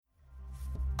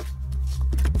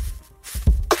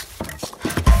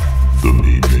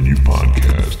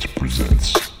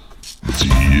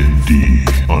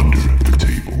under the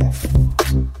table.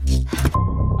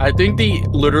 I think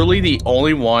literally the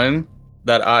only one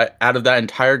that out of that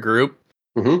entire group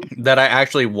that I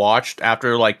actually watched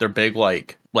after like their big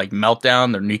like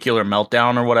meltdown, their nuclear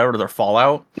meltdown or whatever, their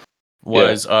fallout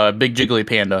was Big Jiggly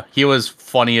Panda. He was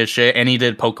funny as shit, and he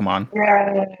did Pokemon.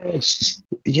 Yes.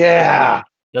 Yeah.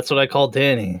 That's what I call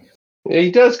Danny. Yeah,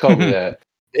 he does call me that.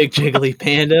 Big Jiggly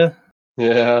Panda.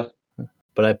 Yeah.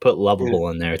 But I put lovable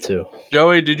in there too.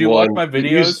 Joey, did you watch my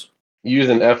videos? Use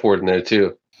an F word in there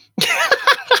too.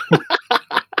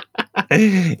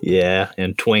 Yeah,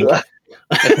 and twink.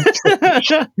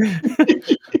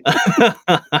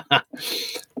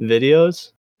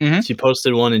 Videos? She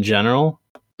posted one in general.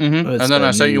 And then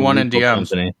I sent you one in DMs.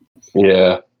 Company.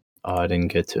 Yeah. Oh, I didn't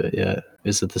get to it yet.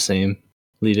 Is it the same?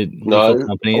 No, Lethal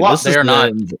Company. They are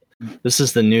not. This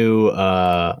is the new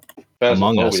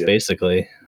Among Us, basically.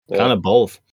 Yeah. Kind of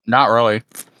both. Not really.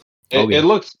 It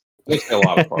looks like a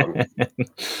lot of fun.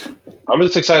 I'm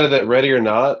just excited that Ready or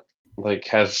Not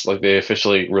has they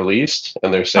officially released,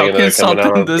 and they're saying that something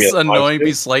coming out on this PS5 annoying too.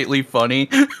 be slightly funny.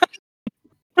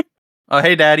 Oh,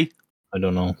 hey, Daddy. I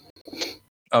don't know.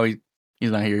 Oh,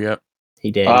 he's not here yet. He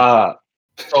did.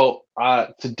 So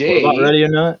today, what about Ready or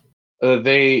Not?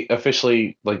 They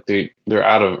officially they're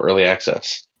out of early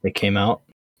access. They came out.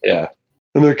 Yeah,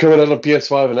 and they're coming out on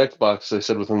PS5 and Xbox. They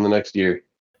said within the next year.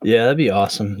 Yeah, that'd be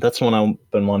awesome. That's one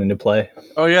I've been wanting to play.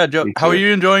 Oh yeah, Joe. How are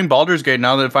you enjoying Baldur's Gate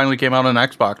now that it finally came out on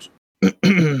Xbox?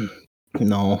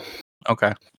 No.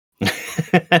 Okay.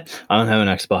 I don't have an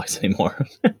Xbox anymore.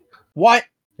 What?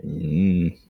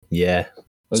 Yeah.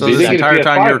 So this entire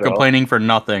time you were complaining for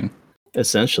nothing.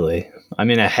 Essentially. I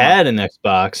mean, I had an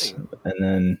Xbox, and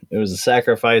then it was a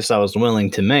sacrifice I was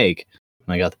willing to make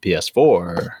when I got the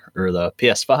PS4 or the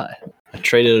PS5. I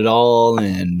traded it all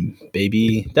in,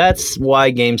 baby. That's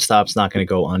why GameStop's not going to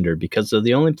go under, because they're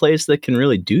the only place that can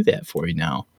really do that for you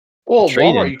now. Well,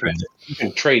 Walmart, you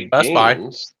can trade Best Buy.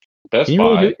 Best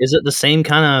Buy. Is it the same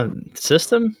kind of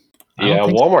system? Yeah,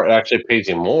 Walmart actually pays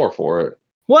you more for it.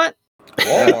 What?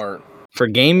 Walmart. For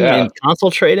game and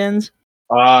console trade-ins?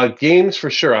 Games for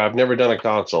sure. I've never done a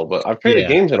console, but I've traded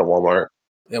games at a Walmart.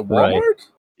 At Walmart? Right.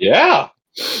 Yeah.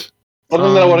 Other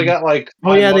than that, I would have got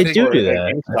they do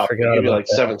that. I forgot about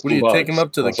that. What do you take them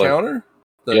up to the counter?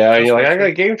 Yeah, and you're like, I got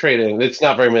a game trade-in. It's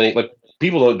not very many.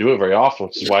 People don't do it very often,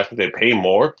 which is why I think they pay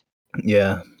more.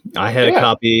 Yeah. I had a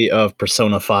copy of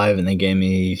Persona 5, and they gave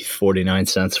me 49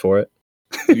 cents for it.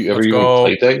 You ever even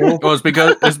played that game? Oh, it's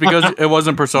because it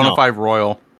wasn't Persona 5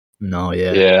 Royal. No,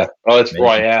 yeah. Yeah. Oh, it's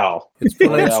Royale. It's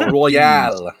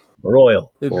Royale.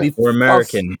 Royal. We're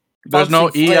American. There's no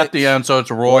E at the end, so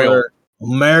it's Royal. We're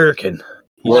American.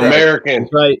 We're American.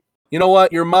 Right. You know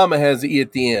what? Your mama has the E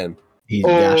at the end. He's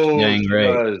gosh dang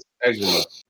great. Eczema.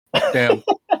 Damn.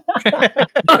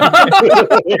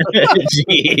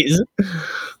 Jeez.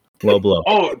 Low blow.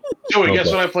 Oh, Joey, guess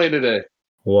what I played today?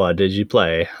 What did you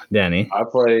play, Danny? I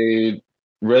played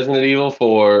Resident Evil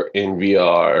 4 in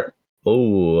VR.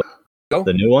 Oh,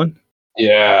 the new one?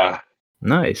 Yeah.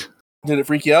 Nice. Did it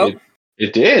freak you out?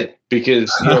 It did,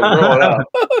 because growing up,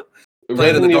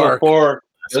 Resident Evil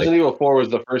 4 was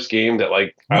the first game that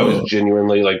I was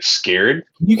genuinely scared.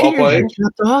 You get your head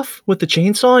chopped off with the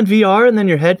chainsaw in VR, and then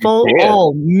your head falls.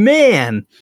 Oh man,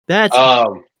 that's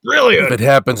brilliant. If it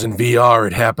happens in VR,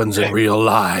 it happens in real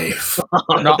life.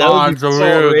 That would be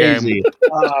so crazy.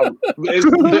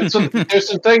 There's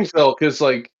some things though, because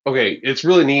it's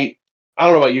really neat. I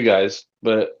don't know about you guys,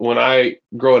 but when I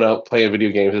growing up playing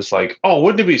video games, it's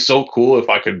wouldn't it be so cool if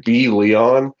I could be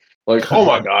Leon? Oh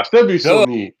my gosh, that'd be so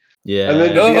neat. Yeah, and then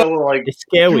to be able to it's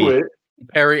scary. do it,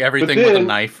 parry everything with a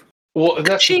knife. Well,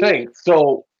 that's the thing.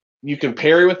 So you can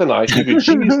parry with a knife. You can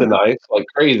cheese the knife like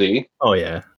crazy. Oh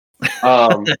yeah.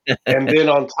 And then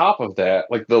on top of that,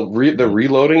 the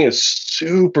reloading is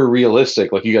super realistic.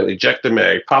 You got to eject the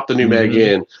mag, pop the new mag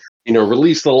in,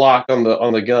 release the lock on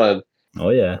the gun. Oh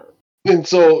yeah. And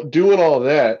so doing all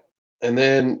that, and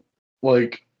then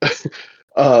playing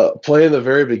the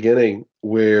very beginning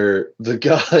where the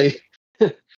guy,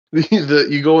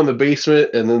 you go in the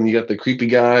basement, and then you got the creepy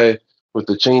guy with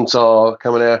the chainsaw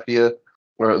coming after you,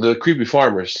 or the creepy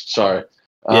farmers. Sorry.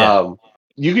 Yeah.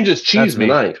 You can just cheese the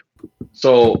knife.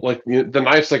 So the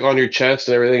knife's on your chest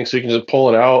and everything, so you can just pull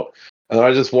it out. And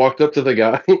I just walked up to the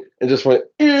guy and just went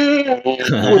with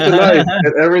the knife.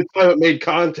 And every time it made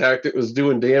contact, it was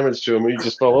doing damage to him, and he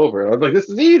just fell over. And I was like, "This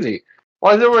is easy.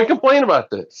 Why does everyone complain about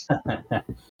this?"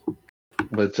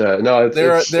 But no,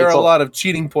 there are a lot of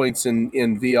cheating points in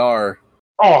VR.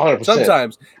 Oh, 100%.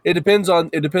 Sometimes it depends on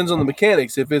the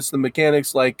mechanics. If it's the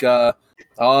mechanics it's a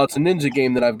ninja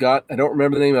game that I've got. I don't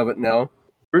remember the name of it now.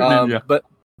 Ninja. But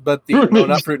but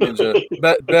not Fruit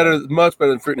Ninja. Better, much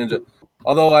better than Fruit Ninja.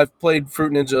 Although I've played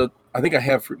Fruit Ninja, I think I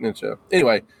have Fruit Ninja.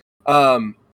 Anyway,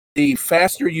 the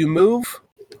faster you move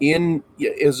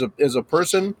as a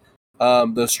person,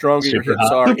 the stronger your hits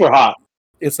are. Super hot.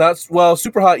 It's not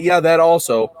super hot. Yeah, that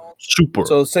also. Super.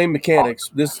 So same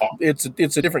mechanics. It's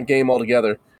a different game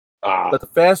altogether. But the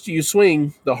faster you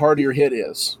swing, the harder your hit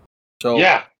is. So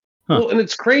yeah. Well, and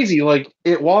it's crazy. Like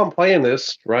while I'm playing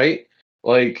this, right?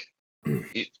 Like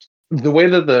the way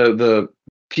that the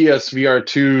PSVR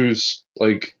 2's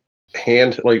like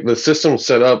the system's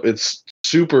set up, it's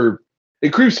super.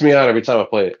 It creeps me out every time I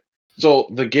play it. So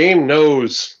the game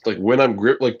knows like when I'm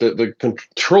the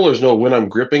controllers know when I'm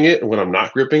gripping it and when I'm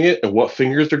not gripping it and what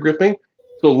fingers they're gripping.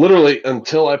 So literally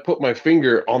until I put my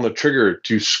finger on the trigger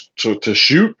to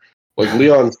shoot, like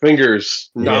Leon's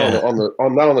fingers not on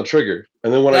the trigger,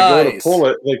 and then when I go to pull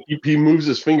it, like he moves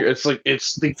his finger. It's like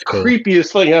it's the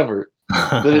creepiest thing ever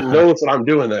that it knows that I'm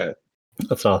doing that.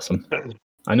 That's awesome.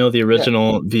 I know the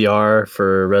original VR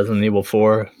for Resident Evil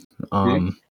 4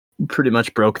 pretty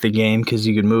much broke the game because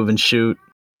you could move and shoot.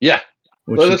 Yeah,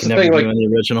 which you can never do in the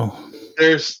original.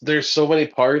 There's so many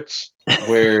parts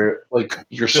where like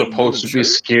you're supposed to be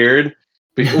scared.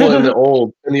 Well, in the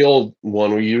old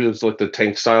one, we used like the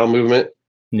tank style movement.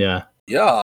 Yeah.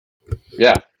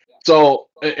 So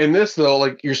in this though,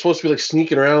 like you're supposed to be like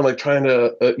sneaking around, like trying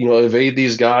to evade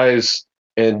these guys.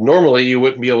 And normally you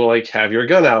wouldn't be able to like have your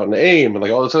gun out and aim and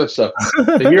like all this other stuff.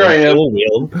 And here I am.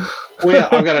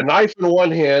 I've got a knife in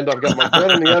one hand. I've got my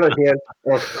gun in the other hand.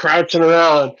 I'm crouching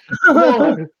around. Come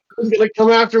on, who's gonna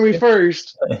come after me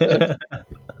first?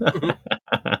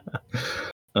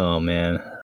 Oh man,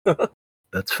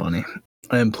 that's funny.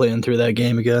 I am playing through that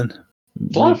game again.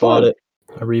 I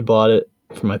rebought it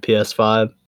for my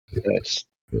PS5. Yes.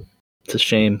 It's a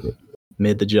shame.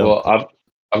 Made the jump. Well,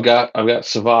 I've got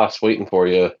Savas waiting for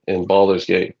you in Baldur's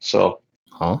Gate. So,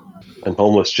 and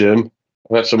Homeless Jim.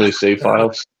 I've got so many save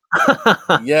files.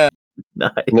 Yeah,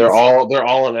 nice. And they're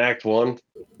all in Act 1.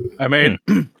 I made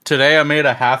today. I made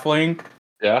a halfling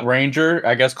ranger.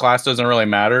 I guess class doesn't really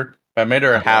matter. I made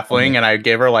her a halfling, and I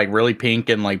gave her like really pink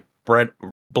and like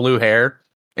blue hair,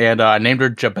 and I named her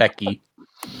Jabeki.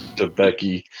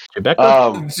 Jabeki.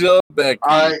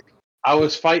 I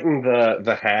was fighting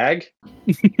the hag.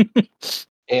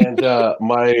 And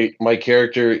my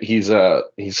character, he's a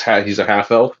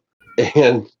half elf,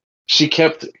 and she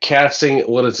kept casting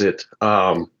what is it?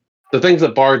 The things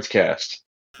that bards cast,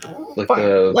 like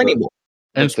the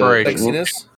inspiration.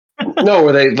 No,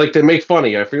 where they make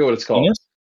funny. I forget what it's called.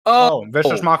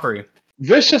 Vicious mockery.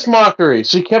 Vicious mockery.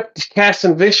 She kept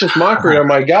casting vicious mockery on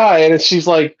my guy, and she's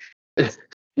like, oh,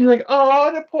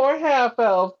 the poor half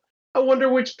elf. I wonder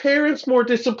which parent's more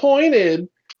disappointed.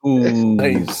 Ooh.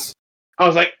 Nice. I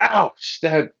was like, ouch,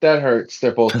 that hurts.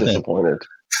 They're both disappointed.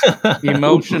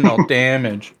 Emotional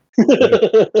damage.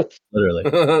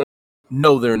 Literally.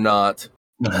 No, they're not.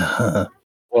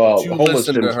 Well,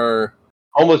 listen to her.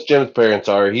 Homeless Jim's parents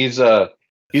are. He's my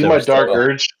Dark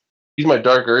Urge. He's my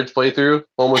Dark Urge playthrough.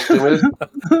 Homeless Jim is.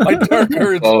 My Dark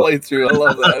Urge playthrough. I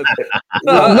love that.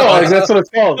 No, that's what it's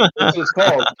called. That's what it's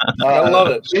called. I love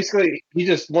it. Basically, he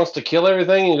just wants to kill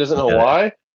everything. And he doesn't know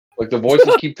why. Like the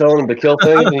voices keep telling him to kill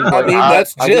things. And he's like,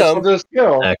 that's Jim.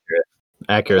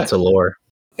 Accurate to lore.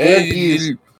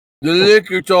 Hey, the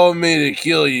liquor told me to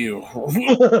kill you.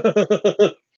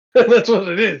 That's what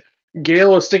it is.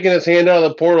 Gale was sticking his hand out of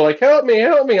the portal, like, help me.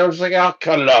 I'm just like, I'll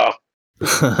cut it off.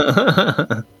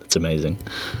 That's amazing.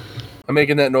 I'm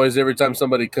making that noise every time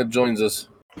somebody joins us.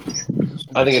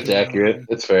 I think it's accurate.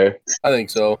 It's fair. I think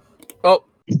so. Oh,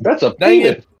 that's a dang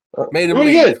it. Made him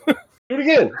leave. Do it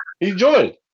again. He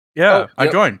joined. Yeah, I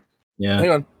joined. Yeah. Hang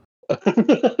on.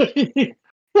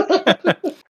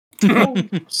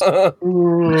 Yes.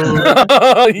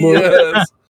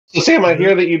 So Sam, I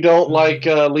hear that you don't like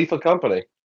Lethal Company.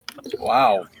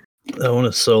 Wow. That one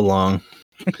is so long.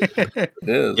 It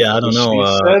is. Yeah, I don't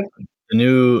know.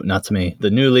 The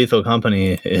new Lethal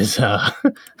Company is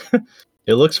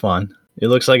it looks fun. It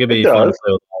looks like it'd be fun to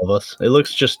play with all of us. It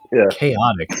looks just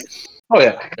chaotic. Oh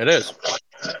yeah, it is.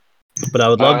 But I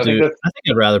would love to. I think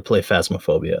I'd rather play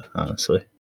Phasmophobia, honestly.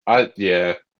 I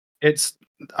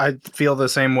feel the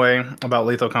same way about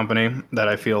Lethal Company that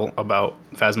I feel about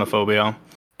Phasmophobia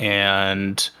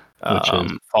and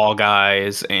Fall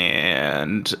Guys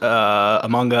and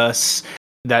Among Us.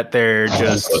 That they're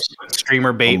just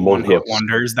streamer bait one-hit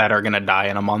wonders that are gonna die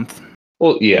in a month.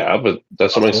 Well, yeah, but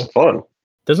that's what makes it fun.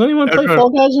 Does anyone play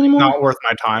Fall Guys anymore? Not worth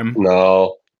my time.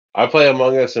 No, I play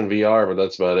Among Us in VR, but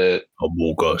that's about it.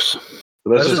 Among Us.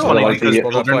 That's just funny because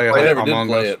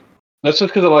That's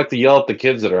just because I like to yell at the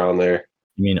kids that are on there.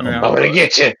 You mean Yeah. I'm gonna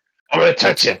get you. I'm gonna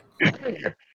touch you.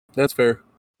 That's fair.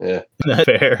 Yeah. That's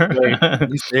fair.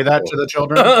 You say that to the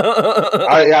children?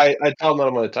 I tell them that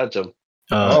I'm gonna touch them.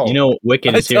 You know,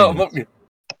 Wicked I is tell here. them,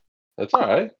 That's all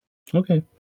right. Okay.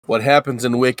 what happens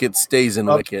in Wicked stays in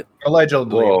Wicked.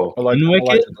 Allegedly. Whoa. In Wicked?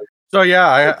 Allegedly. So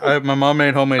yeah, I my mom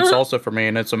made homemade salsa for me,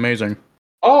 and it's amazing.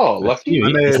 Oh, lucky. You I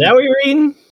eat- made- is that what you're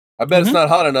eating? I bet it's not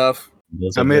hot enough.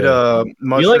 Those I are made good. a You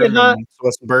mushroom like it hot? and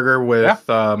Swiss burger with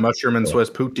mushroom and Swiss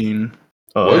poutine.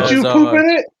 Would you Has, poop in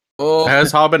it? Oh, It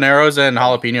has habaneros and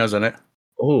jalapenos in it.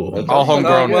 Oh, That's All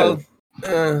homegrown. well,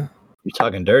 you're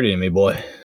talking dirty to me, boy. Did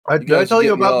I guys tell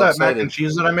you get me about all that mac excited. and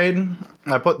cheese that I made?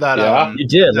 I put that. Yeah. You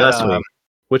did that, last week,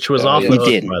 which was off yeah. the You hook,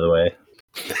 did. by the way.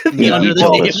 Yeah, The under you the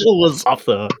told us. table was off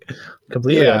the hook.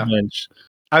 Completely Yeah. unhinged.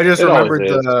 I just It always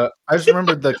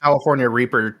remembered is. the California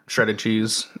Reaper shredded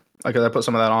cheese. Like I put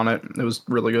some of that on it. It was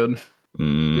really good.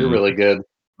 You're really good.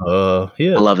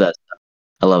 Yeah, I love that.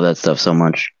 I love that stuff so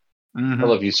much. I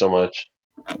love you so much.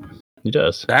 he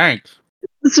does. Thanks.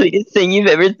 The sweetest thing you've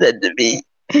ever said to me.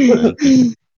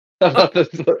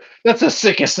 That's the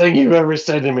sickest thing you've ever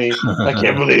said to me. I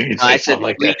can't believe you I say said something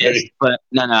like that. sweetest, Eddie. but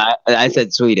I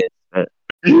said sweetest. But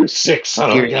You sick son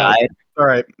of a gun. teary-eyed. All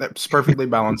right, that's perfectly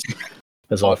balanced.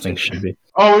 As all things should be.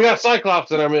 Oh, we got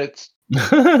Cyclops in our midst.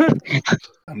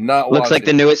 I'm not Looks like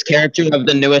the newest character of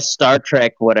the newest Star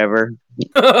Trek, whatever.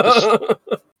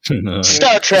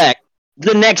 Star Trek,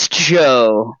 the next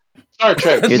show. Star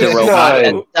Trek. You're the Six robot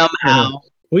Nine. that somehow.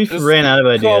 We've Just ran out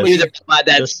of call ideas. me You're the robot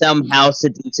that somehow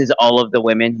seduces all of the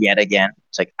women yet again.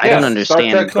 It's like I don't Yes, Star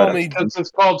understand. Trek, Call me-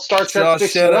 it's called Star Trek Josh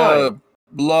 69.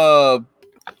 had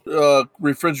a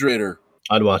refrigerator.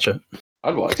 I'd watch it.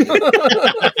 I'd watch it.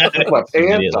 Take my pants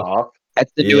Immediately. off.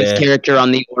 That's the newest Yeah. character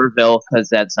on the Orville because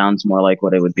that sounds more like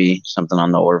what it would be. Something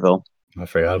on the Orville. I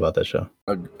forgot about that show.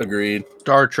 Agreed.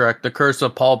 Star Trek: The Curse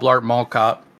of Paul Blart Mall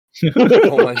Cop.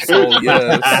 Oh my soul,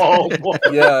 yes. Oh, boy.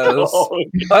 Yes. Oh,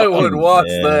 I would watch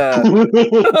Yeah.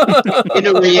 that. In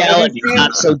a reality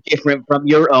not so different from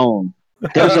your own.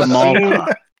 There's a mall cop.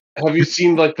 Have you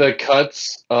seen like the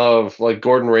cuts of like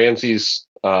Gordon Ramsay's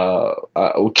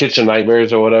Kitchen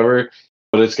Nightmares or whatever?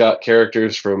 But it's got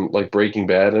characters from like Breaking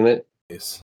Bad in it.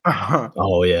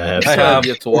 Oh yeah, I have. I I have have.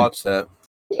 yet to watch that.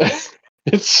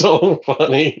 It's so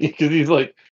funny because he's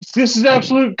like, "This is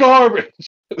absolute garbage."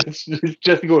 It's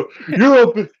Jesse going, "You're a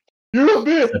bitch."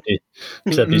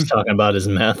 Except he's talking about his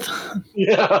meth.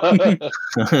 Yeah.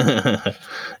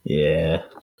 Yeah.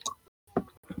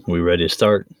 We ready to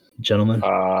start, gentlemen?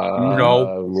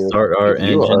 No. Start our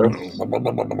you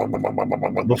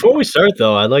engine. Before we start,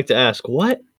 though, I'd like to ask,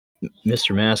 what,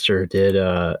 Mr. Master,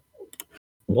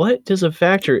 what does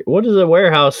a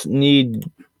warehouse need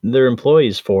their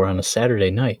employees for on a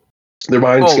Saturday night? They're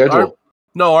behind schedule.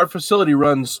 Our facility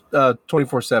runs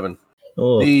 24/7.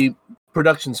 Oh, The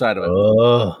production side of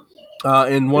it.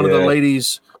 And one of the Yeah.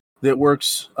 ladies that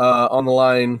works on the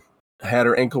line had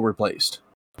her ankle replaced.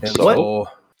 And What? so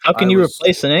how can I you was-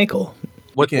 replace an ankle?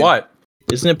 With Okay. what?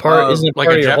 Isn't it part? Isn't it Like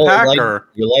part a of your whole jetpack, leg, or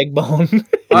your leg bone?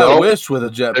 I No. wish with a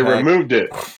They jetpack. removed it.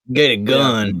 Get a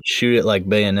gun, shoot it like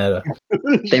Bayonetta.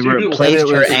 They replaced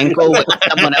her ankle with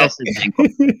someone else's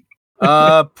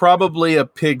ankle. Probably a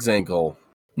pig's ankle.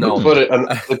 No,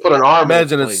 They put an arm.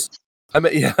 imagine in it's.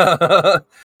 I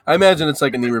imagine it's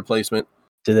like a knee replacement.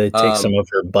 Did they take some of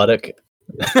her buttock?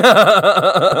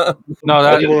 But No,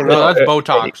 that's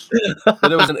Botox.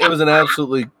 it was an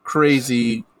absolutely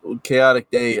crazy, chaotic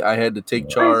day. I had to take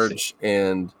charge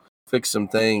and fix some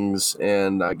things,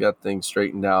 and I got things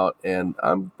straightened out. And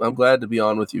I'm glad to be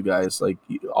on with you guys, like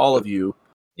all of you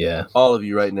Yeah.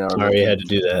 right now. are Sorry you looking had to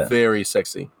do that. Very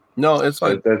sexy. No, it's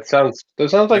fine. That sounds like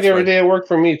That's every fine. day at work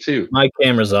for me too. My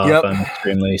camera's off. Yep. I'm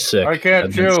extremely sick. I can't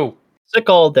I've been chew. sick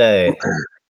all day.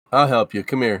 I'll help you.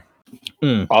 Come here.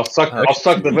 I'll suck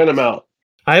the venom out.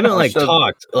 I haven't I'll shove-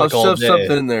 talked I'll like all shove day.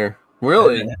 something in there.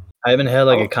 Really? I haven't had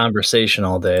like a conversation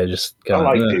all day. I just I kind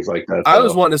like of. things like that. I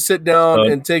was though. wanting to sit down So,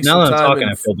 and take now some that I'm time. talking, I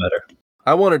And feel better.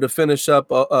 I wanted to finish up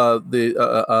What's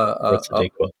the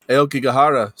take quote?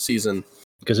 Aokigahara season.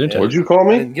 Gesundheit. What'd you call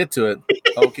I me? didn't get to it.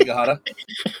 Aokigahara.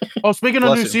 Oh, speaking of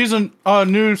Bless new you. season,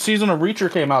 new season of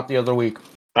Reacher came out the other week.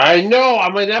 I know.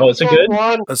 I'm in Oh, is it episode good?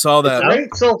 1. I saw that.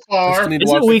 Great so I far. still need to Is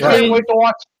it watch the weekly? Can't pilot. wait to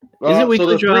watch. Is it weekly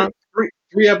there's drop?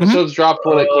 three episodes dropped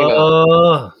when it came out.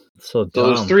 Oh, so So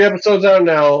there's dumb. 3 episodes out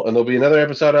now, and there'll be another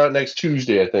episode out next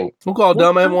Tuesday, I think. Don't call it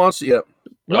dumb. I haven't watched it yet.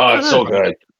 Oh, it's so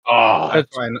good. Oh,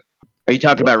 That's fine. Are you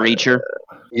talking about Reacher?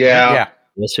 yeah.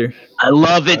 Yes, sir. I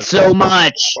love it so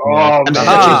much. Oh, I'm man. such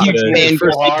Ah. a huge The fan.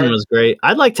 first so hard. season was great.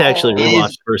 I'd like to actually Oh, it rewatch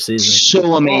is the first season.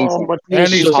 So amazing. Oh, but And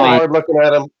he's he's so hot. hard looking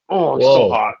at him. Oh, it's Whoa.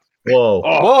 so hot. Whoa.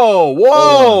 Oh,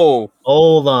 Whoa!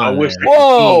 Hold on. I wish there. I could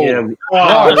Whoa! beat him. Oh,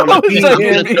 I want to beat Like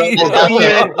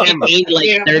him. He gained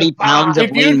like 30 pounds of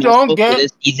If you lean don't muscle for get-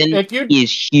 this season. if you He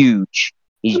is huge.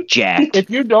 He's jacked. if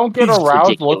you don't get He's aroused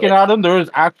ridiculous. looking at him, there is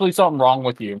actually something wrong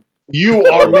with you. You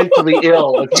are mentally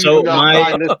ill if you So do not my-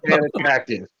 find this man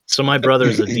attractive. So my brother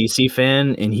is a DC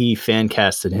fan, and he fan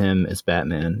casted him as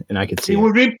Batman, and I could see He it.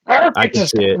 would be perfect I can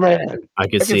as see it. Batman. I I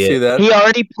could can see see it. that. He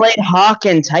already played Hawk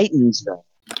and Titans, though.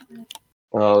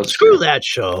 Oh, Screw that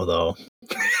show, though.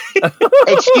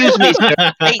 Excuse me, sir.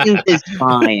 Titans is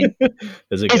fine.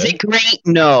 Is it Is good? it great?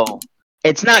 No.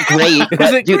 It's not great. Is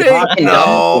but, it dude, great? Hawk and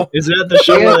No. Is that the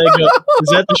show where they go? Is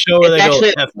that the show where It's they go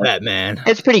actually- F Batman?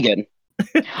 It's pretty good.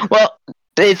 Well,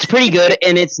 it's pretty good,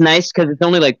 and it's nice because it's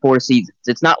only like 4 seasons.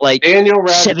 It's not like Daniel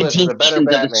Radcliffe is 17 a better seasons of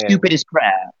the Batman. stupidest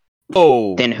crap.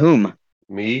 Oh. Then whom?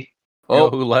 Me? You know Oh.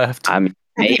 who left? I mean,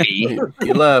 maybe.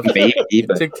 He left. Maybe,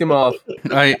 but Ticked him off.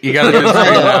 You gotta do the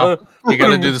scream now. You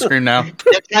gotta do the scream now.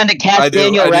 they're trying to cast I do.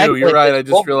 Daniel I do. Radcliffe. You're right. as I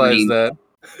just realized Wolverine. that.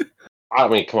 I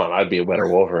mean, come on, I'd be a better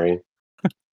Wolverine.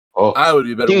 Oh, I would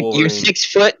be better Dude, Wolverine. you're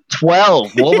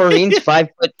 6'12". Wolverine's 5'2".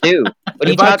 What are you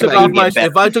If I talking took about? off my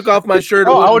if I took off my shirt, it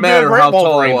Oh, I wouldn't would be a matter great how tall I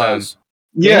Wolverine then. was.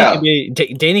 yeah.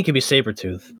 Danny could be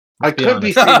Sabretooth. I be could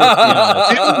be honest.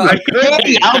 I could Hey,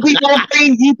 be. I'll be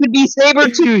Wolverine. You could be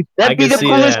Sabretooth. I That'd be can the see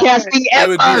coolest that. casting That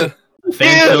would be ever. the,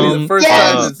 Fan Dude, that'd be the film. first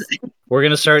yes. time. It's, We're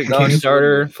gonna start No,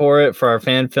 Kickstarter for it for our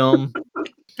fan film.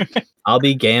 I'll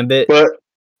be Gambit. But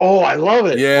I love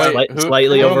it. Yeah. Wait,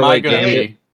 Slightly who am I overweight gonna Gambit.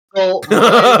 be? So,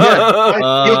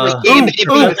 You'll be Gambit if he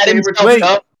ooh, let himself Sabretooth.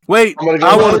 up. Wait, I'm gonna go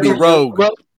I want to with be you. Rogue.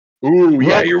 Ooh,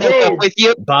 yeah, you're Hook up Rogue. with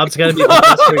you. Bob's gotta be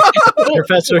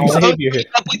Professor Xavier. Hook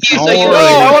up with you. So Oh, you're No,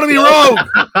 I want to be Rogue.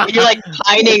 you're like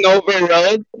pining over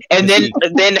Rogue, and then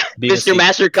Be a Mr. seat.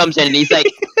 Master comes in and he's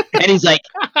like,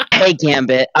 "Hey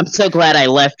Gambit, I'm so glad I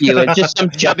left you." It's just some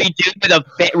chubby dude with a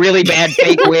really bad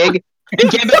fake wig. And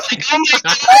Gambit's like, "Oh my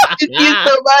god, I love you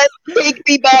so much. Take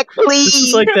me back, please." This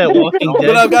is like that Walking Dead.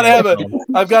 But I've got to have film.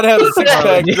 I've got to have a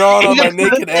 6-pack drawn on my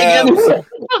naked abs.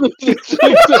 He's got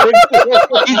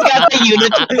the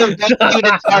units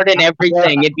card and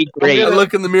everything. It'd be I great.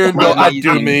 look in the mirror and go, "I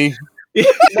do me."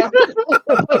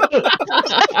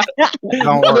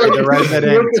 Don't worry, the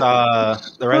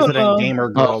resident gamer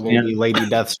girl will yeah. be Lady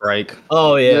Deathstrike.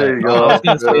 Oh yeah. There you go. I was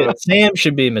gonna say, Sam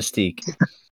should be Mystique.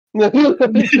 Yes, That's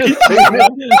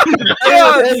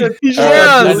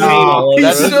yes. No,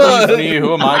 That's He just should. me.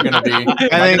 Who am I gonna be? I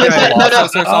think Am There's I a, gonna no, be no,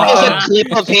 Colossus or there's a something?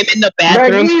 clip of him in the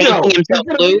bathroom Magneto. painting himself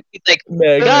blue. He's like,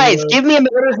 guys, give me a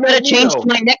minute. I'm gonna change to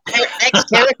my next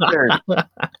character.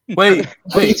 Wait,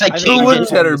 He's like, who would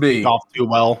Cheddar be? Off too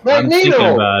well. I'm thinking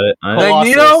Magneto. about it.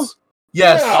 Magneto? Colossus.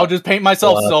 Yes, I'll just paint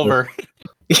myself Colossus. silver.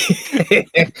 I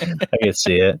can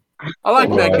see it. I like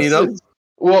Well, Magneto.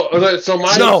 Well, so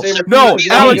my No, favorite no,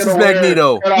 thing Alex gonna is wear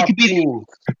Magneto. cut off You could be- jeans.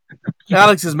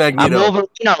 Alex is I'm Magneto. Wolverine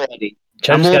already.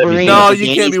 Cheddar's I'm gotta be Wolverine. No, It's you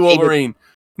can't Danny's be Wolverine.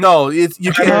 No, it's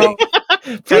you can't.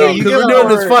 Hey, Because we're doing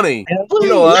this funny. You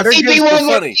know us. Let me be It's Wolverine.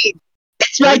 funny.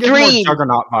 It's my Gotta get more dream.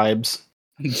 Juggernaut vibes.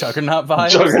 Juggernaut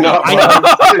vibes. Juggernaut. I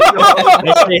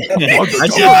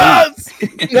say Yes!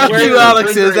 Not Where you, the Alex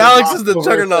is. refrigerator Alex is the box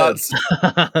juggernauts.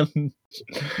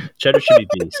 Cheddar should be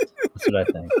Beast. That's what I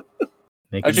think.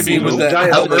 Make I him should See, be was Luke. that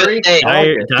Giant I was gonna Wolverine? say,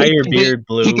 dye your beard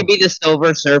blue. he could be the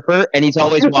Silver Surfer, and he's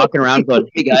always walking around going,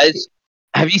 "Hey guys,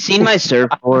 have you seen my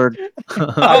surfboard?" Oh,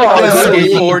 yeah.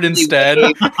 skateboard instead.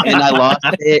 And I lost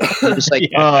it. I'm just like,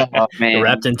 oh man.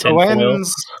 Wrapped in So tinfoil.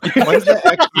 when's the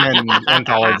X-Men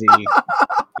anthology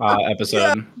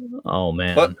episode? Oh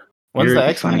man. What? When's You're- the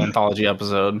X-Men anthology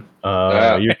episode?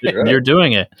 You're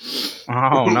doing it.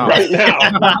 Oh no! Right now.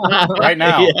 Right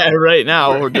now. Yeah, right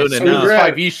now. We're doing it Screw this now.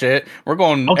 5e shit. We're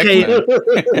going Okay.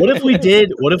 X-Men. What if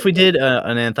we did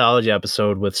an anthology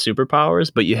episode with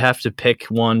superpowers, but you have to pick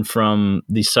one from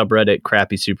the subreddit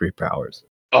crappy superpowers?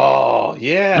 Oh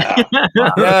yeah.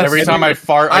 Yes. Every time I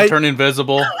fart, I I- turn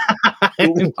invisible.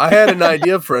 I had an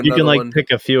idea for You another can like one.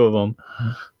 pick a few of them.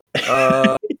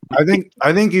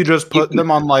 I think you just put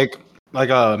them on like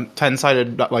a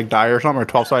 10-sided like die or something, or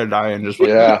 12-sided die, and just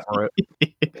Yeah. for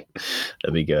it.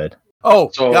 That'd be good. Oh,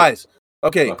 So- guys.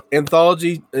 Okay,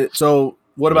 anthology. So,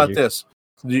 what about Major. this?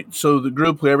 So, the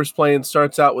group, whoever's playing,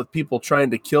 starts out with people trying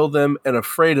to kill them and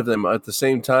afraid of them at the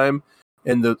same time.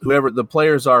 And whoever the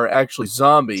players are actually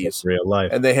zombies, It's real life.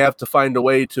 and they have to find a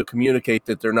way to communicate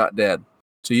that they're not dead.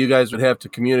 So, you guys would have to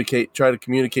try to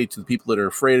communicate to the people that are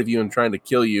afraid of you and trying to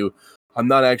kill you. I'm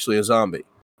not actually a zombie,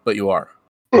 but you are.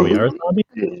 We are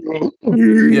zombies?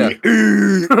 Yeah.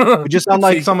 You just sound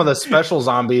like See- some of the special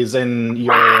zombies in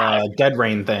your Dead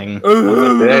Rain thing.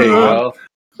 There you go.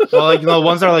 Well, like the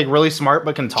ones that are like really smart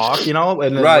but can talk, and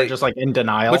then they're just like in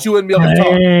denial. But you wouldn't be able to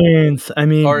talk. I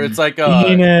mean, Or it's like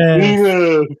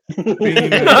Nina.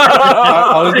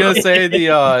 I was gonna say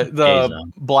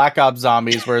the Black Ops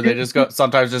zombies where they just go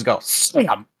sometimes just go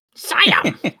Sam.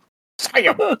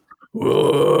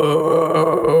 whoa.